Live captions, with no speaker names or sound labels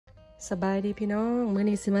สบายดีพี่น้องมื้อ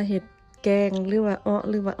นี้สิมาเฮ็ดแกงหรือว่า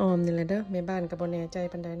หรือว่าออมนี่แหละเด้อแม่บ้านก็บ่แน่ใจ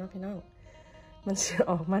ปานใดเนาะพี่น้องมันสิ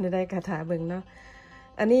ออกมาได้กะถาเบิ่งเนาะ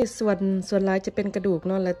อันนี้ส่วนหลายจะเป็นกระดูก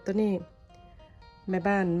เนาะแล้วตัวนี้แม่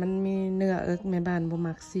บ้านมันมีเนื้อแม่บ้านบ่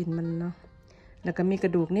มักซีนมันเนาะแล้วก็มีกร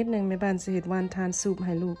ะดูกนิดนึงแม่บ้านสิเฮ็ดวานทานซุปใ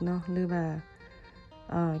ห้ลูกเนาะหรือว่า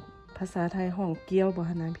ภาษาไทยห้องเกี๊ยวบ่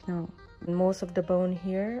หั่นนะพี่น้อง Most of the bone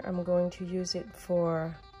here I'm going to use it for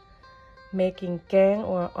making แกง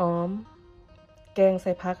or ออมแกงใ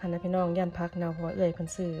ส่ผักหั่นนะพี่น้องย่านผักเนาะเพราะเอื้อยเพิ่น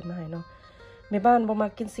ซื้อมาให้เนาะแม่บ้านบ่มั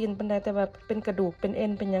กกินซีนปานใดแต่ว่าเป็นกระดูกเป็นเอ็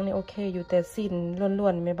นเป็นหยังนี่โอเคอยู่แต่ซีนล้ว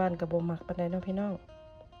นๆแม่บ้านก็บ่มักปานใดเนาะพี่น้อง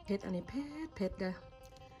เผ็ดอันนี้เผ็ดเด้อ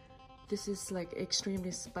This is like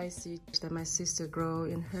extremely spicy that my sister grow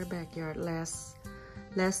in her backyard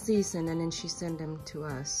last season and then she sent them to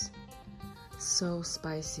us. So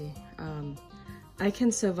spicy. I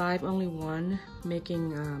can survive only one making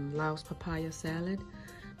Laos papaya salad,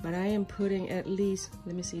 but I am putting at least,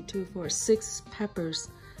 let me see, 2, 4, 6 peppers,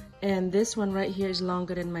 and this one right here is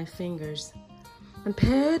longer than my fingers. มันเ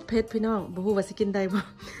ผ็ดพี่น้องบ่ฮู้ว่าสิกินได้บ่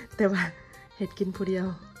แต่ว่าเฮ็ดกินผู้เดียว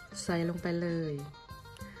ใส่ลงไปเลย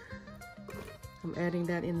I'm adding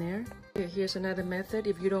that in there. Here's another method.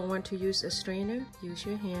 If you don't want to use a strainer, use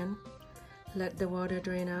your hand. Let the water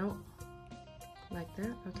drain out like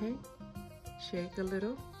that, okay? Shake a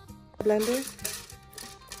little. Blender.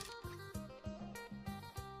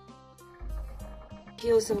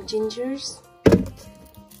 Peel some gingers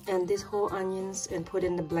and these whole onions and put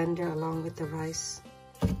in the blender along with the rice.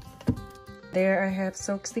 There I have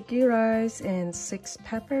soaked sticky rice and 6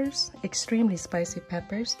 peppers, extremely spicy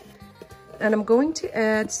peppers. And I'm going to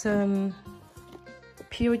add some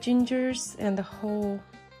peeled gingers and the whole,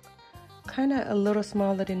 kind of a little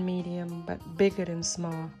smaller than medium, but bigger than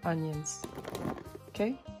small onions.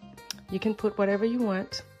 Okay, you can put whatever you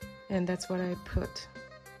want, and that's what I put.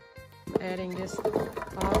 I'm adding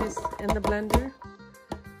all this in the blender,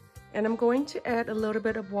 and I'm going to add a little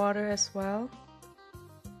bit of water as well,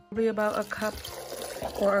 probably about a cup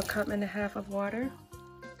or a cup and a half of water.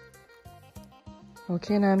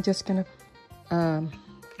 Okay, now I'm just gonna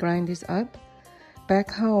grind this up. Back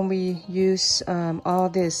home we use all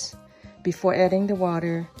this before adding the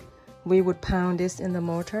water. We would pound this in the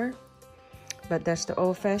mortar, but that's the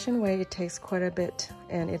old-fashioned way. It takes quite a bit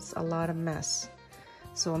and it's a lot of mess.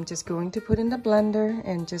 So I'm just going to put in the blender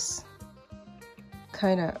and just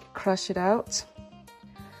kind of crush it out.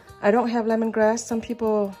 I don't have lemongrass. Some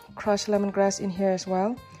people crush lemongrass in here as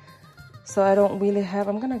well. So I don't really have,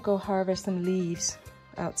 I'm gonna go harvest some leaves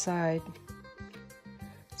outside.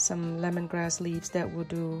 Some lemongrass leaves that will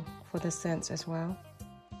do for the scents as well.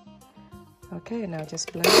 Okay, now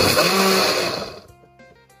just blend it.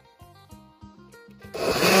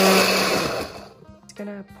 Just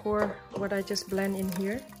gonna pour what I just blend in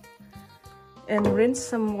here and rinse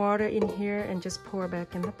some water in here and just pour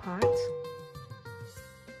back in the pot.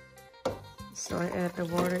 So I add the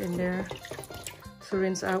water in there to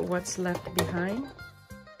rinse out what's left behind.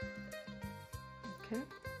 Okay.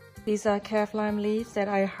 These are calf lime leaves that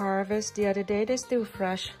I harvested the other day. They're still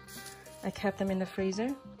fresh. I kept them in the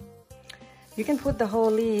freezer. You can put the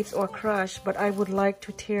whole leaves or crush, but I would like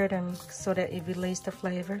to tear them so that it releases the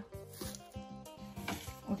flavor.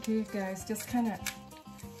 Okay guys, just kind of,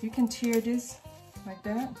 you can tear this like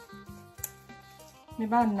that. ไม่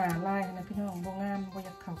บ้านหนาลายนะพี่น้องบ่งามบ่อย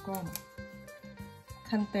ากเข้ากล้อง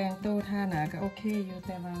คันแตงโตท่าหนาก็โอเคอยู่แ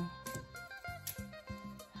ต่ว่า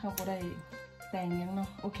เขาบ่ได้แต่งยังเนาะ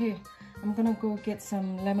Okay, I'm gonna go get some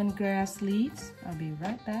lemongrass leaves. I'll be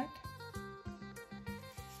right back.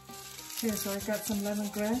 Okay, so I got some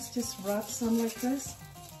lemongrass, just rub some like this.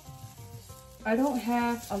 I don't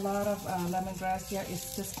have a lot of lemongrass yet. It's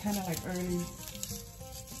just kind of like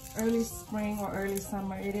early spring or early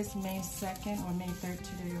summer. It is May 2nd or May 3rd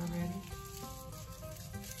today already.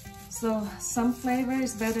 So some flavor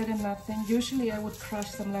is better than nothing. Usually I would crush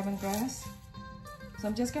some lemongrass. So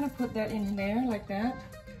I'm just gonna put that in there like that.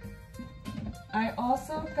 I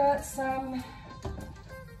also got some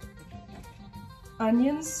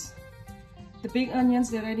onions. The big onions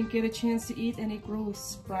that I didn't get a chance to eat and it grew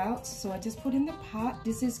sprouts. So I just put in the pot.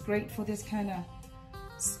 This is great for this kind of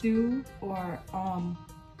stew or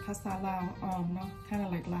pasta Lao, no, kind of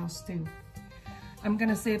like Lao stew. I'm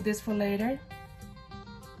gonna save this for later.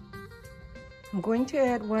 I'm going to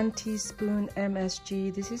add 1 teaspoon MSG.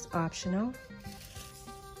 This is optional.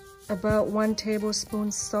 About 1 tablespoon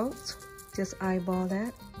salt. Just eyeball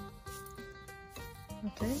that.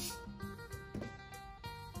 Okay.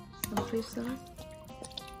 Some fish sauce.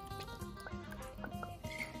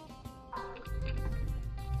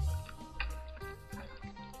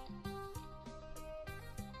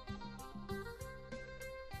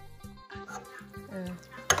 โอ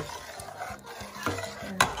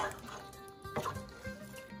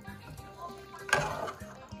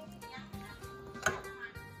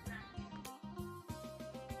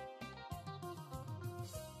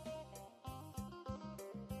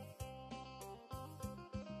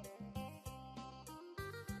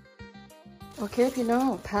เคพี่น้อง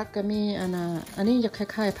ผักก็มีอันนี้จะค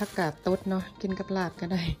ล้ายๆผักกาดตดเนาะกินกับลาบก็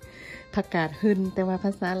ได้ผักกาดหึนแต่ว่าภ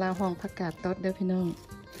าษาลาวห้องผักกาดตดเด้อพี่น้อง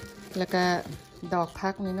แล้วก็ดอกผั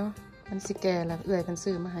กนี่เนาะมันสิแก่แล้วเอื่อยเพิ่น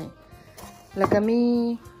ซื้อมาให้แล้วก็มี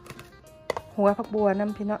หัวผักบัวน้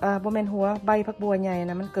ำพี่น้องบ่แม่นหัวใบผักบัวใหญ่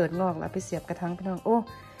นะมันเกิดงอกแล้วไปเสียบกระถางพี่น้องโอ้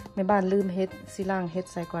แม่บ้านลืมเฮ็ดสิล้างเฮ็ด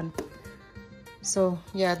ใส่ก่อน so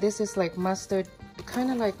yeah this is like mustard kind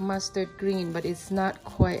of like mustard green but it's not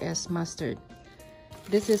quite as mustard.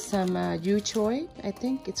 This is some yu choy, I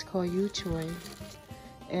think it's called yu choy,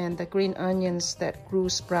 and the green onions that grew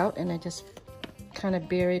sprout, and I just kind of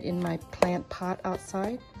bury it in my plant pot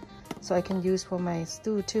outside so I can use for my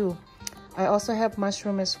stew too. I also have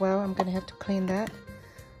mushroom as well. I'm gonna have to clean that.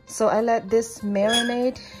 So I let this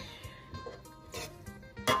marinate.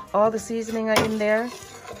 All the seasoning are in there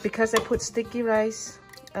because I put sticky rice,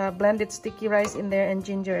 blended sticky rice in there and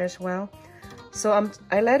ginger as well. So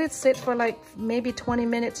I let it sit for like maybe 20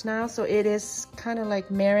 minutes now, so it is kind of like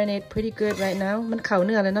marinate pretty good right now. มันเข้าเ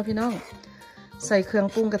นื้อแล้วเนาะพี่น้องใส่เครื่อง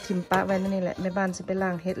ปรุงกระถิ่มปะไว้นั่นนี่แหละแม่บ้านสิไปล้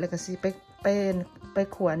างเฮ็ดแล้วก็สิไป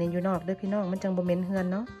ขั่วนี่อยู่นอกเด้อพี่น้องมันจังบ่เหม็นเฮือน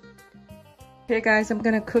เนาะ Okay guys, I'm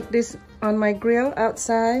gonna cook this on my grill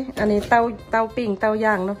outside. อันนี้เตาปิ้งเตา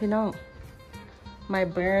ย่างเนาะพี่น้อง My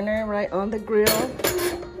burner right on the grill.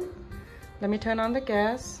 Let me turn on the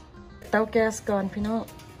gas. เตาแก๊สก่อนพี่น้อง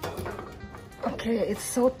Okay, it's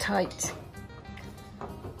so tight.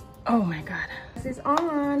 Oh my god. This is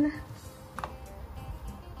on.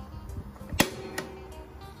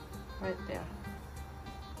 Right there.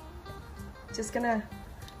 Just gonna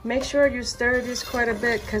make sure you stir this quite a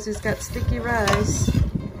bit because it's got sticky rice.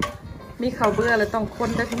 มีข้าวเบื่อแล้วต้องคน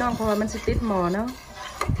ด้วยพี่น้องเพราะว่ามันสิติดหม้อเนาะ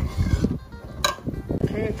โอเ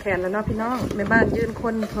คแขนแล้วเนาะพี่น้องแม่บ้านยืนค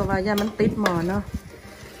นเพราะว่าอย่ามันติดหม้อเนาะ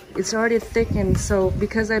It's already thickened, so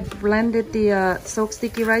because I blended the soaked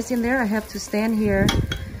sticky rice in there, I have to stand here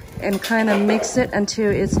and kind of mix it until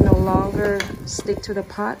it's no longer stick to the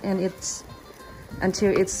pot and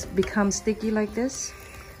until it's become sticky like this.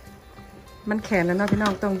 มันแข็งแล้วเนาะพี่น้อ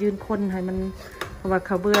งต้องยืนคนให้มันเพราะว่า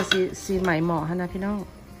ข้าวเบื่อสีใหม่หม้อฮะนะพี่น้อง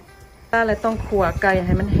ถ้าอะไรต้องขั่วไก่ใ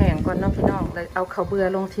ห้มันแห้งก่อนเนาะพี่น้องแล้วเอาข้าวเบื่อ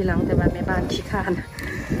ลงทีหลังแต่ว่าแม่บ้านขี้คร้าน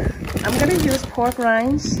I'm gonna use pork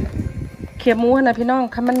rindsเขียบหมูนะพี่น้อง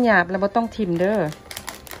คันมันหยาบแล้วบ่ต้องทิ่มเด้อ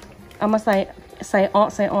เอามาใส่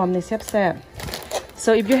ออมในแซ่บๆ so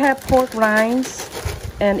if you have pork rinds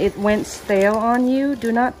and it went stale on you do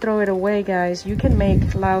not throw it away guys you can make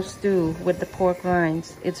lao stew with the pork rinds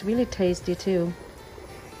it's really tasty too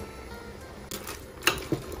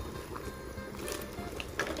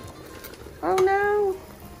oh no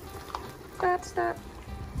stop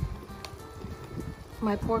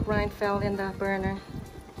my pork rind fell in the burner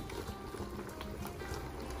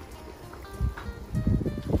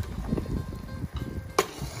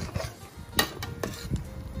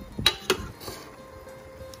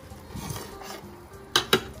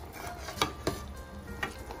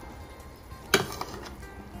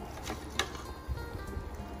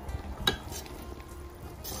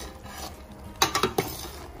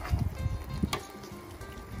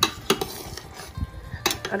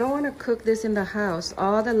I don't want to cook this in the house.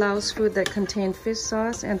 All the Laos food that contain fish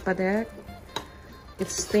sauce and padak, it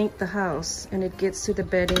stink the house and it gets to the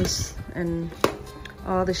beddings and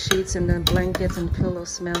all the sheets and the blankets and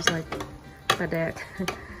pillows smells like padak.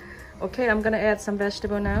 Okay, I'm gonna add some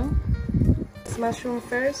vegetable now. This mushroom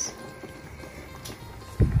first.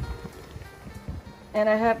 And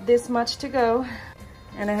I have this much to go.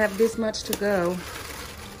 And I have this much to go.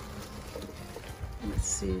 Let's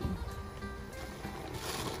see.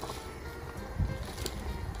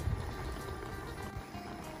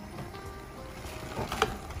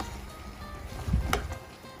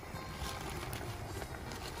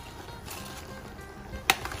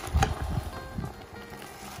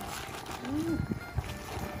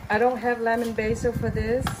 I don't have lemon basil for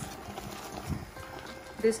this.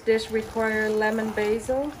 This dish requires lemon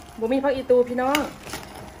basil. บ่มีผักอีตูพี่น้อง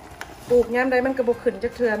ปลูกย่ำใดมันก็บ่ขึ้นจั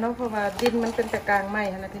กเทื่อเนาะเพราะว่าดินมันเป็นแต่กลางไม้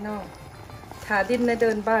หั่นนะพี่น้องถ้าดินในเดิ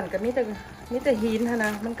นบ้านก็มีแต่หินหั่นน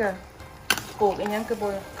ะมันก็ปลูกอีหยังก็บ่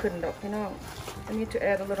ขึ้นดอกพี่น้อง I need to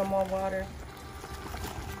add a little more water.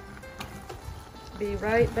 Be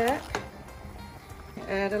right back.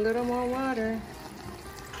 Add a little more water.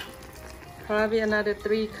 Probably another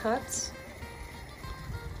 3 cups.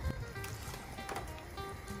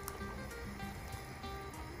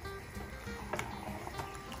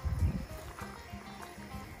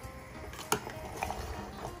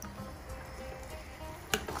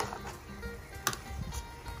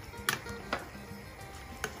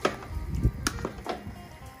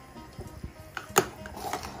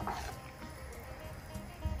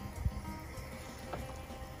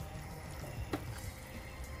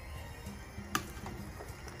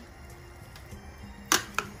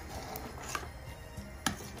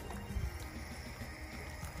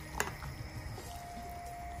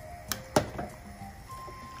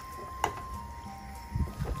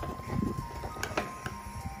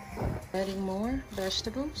 adding more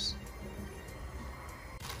vegetables.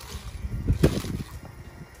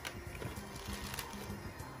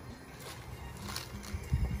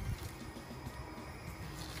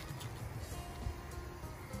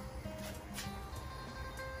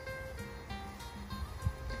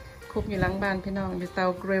คุกอยู่หลังบ้านพี่น้องอยู่เตา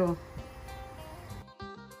กริล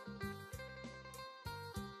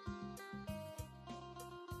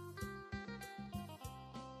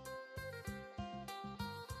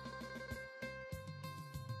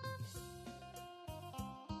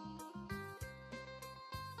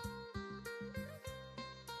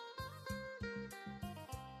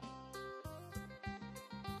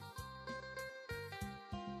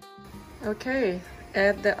Okay,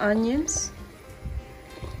 add the onions.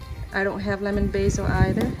 I don't have lemon basil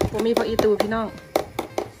either. ผมมีผักอีตูพี่น้อง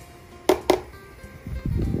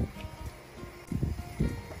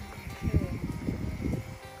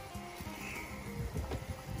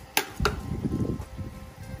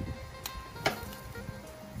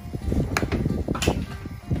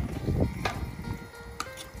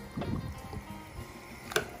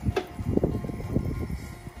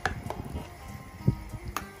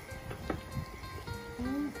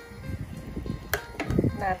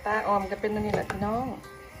หน้าตาออมก็เป็นอันนี้แหละพี่น้อง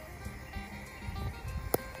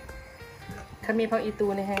ถ้ามีผักอีตู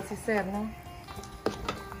ในแห้งซิแซ่บเนาะ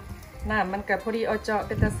น้ำมันกับพอดีเอาเจาะเ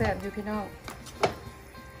ป็นตาแซ่บอยู่พี่น้อง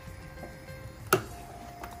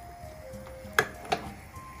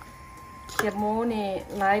เขียบหมูนี่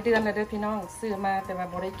หลายเดือนแล้วเด้อพี่น้องซื้อมาแต่ว่า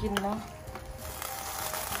บ่ได้กินเนาะ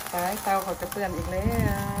ตายเตาเขาจะเปื้อนอีกแล้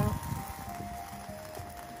ว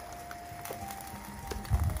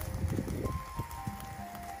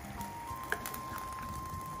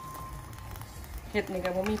เห็ดนี่กั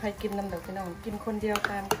บว่ามีใครกินน้ำเดือดพี่น้องกินคนเดียว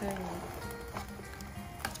ตามเคย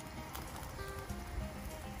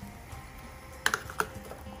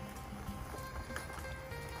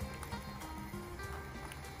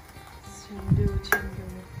ชิมดู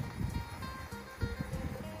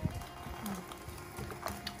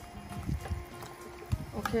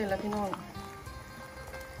โอเคแล้วพี่น้อง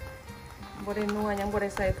บดได้นัวยังบดได้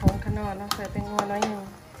ใส่ผงขนอนเนาะใส่เป็นงัวน้อยนึง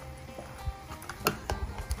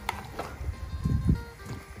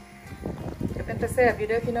จะแซ่บอยู่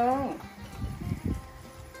เด้อพี่น้อง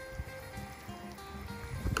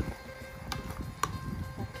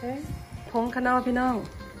โอเคผงขนอพี่น้อง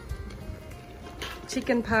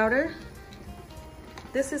chicken powder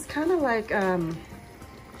this is kind of like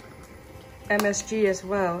MSG as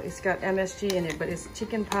well it's got MSG in it but it's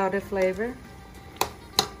chicken powder flavor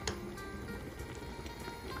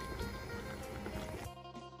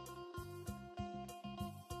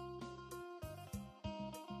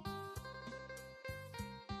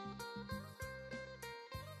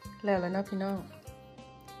แล้วเนาะพี่น้อง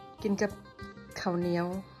กินกับข้าวเหนียว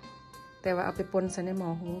แต่ว่าเอาไปปนใส่ในหม้อ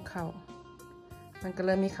หุงข้าวมันก็เล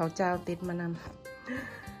ยมีข้าวเจ้าติดมาน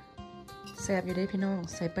ำแซ่บอยู่ได้พี่น้อง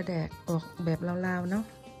ใส่ปลาแดกออกแบบลาวๆเนาะ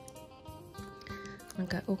มัน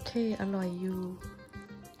ก็โอเคอร่อยอยู่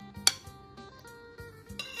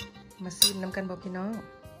มาซิมน้ำกันบอกพี่น้อง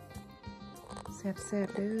แซ่บ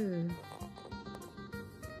เด้อ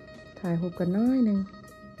ถ่ายรูปกันน้อยหนึ่ง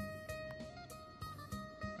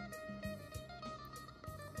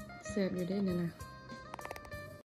แซ่บอยู่ได้เนี่ยนะ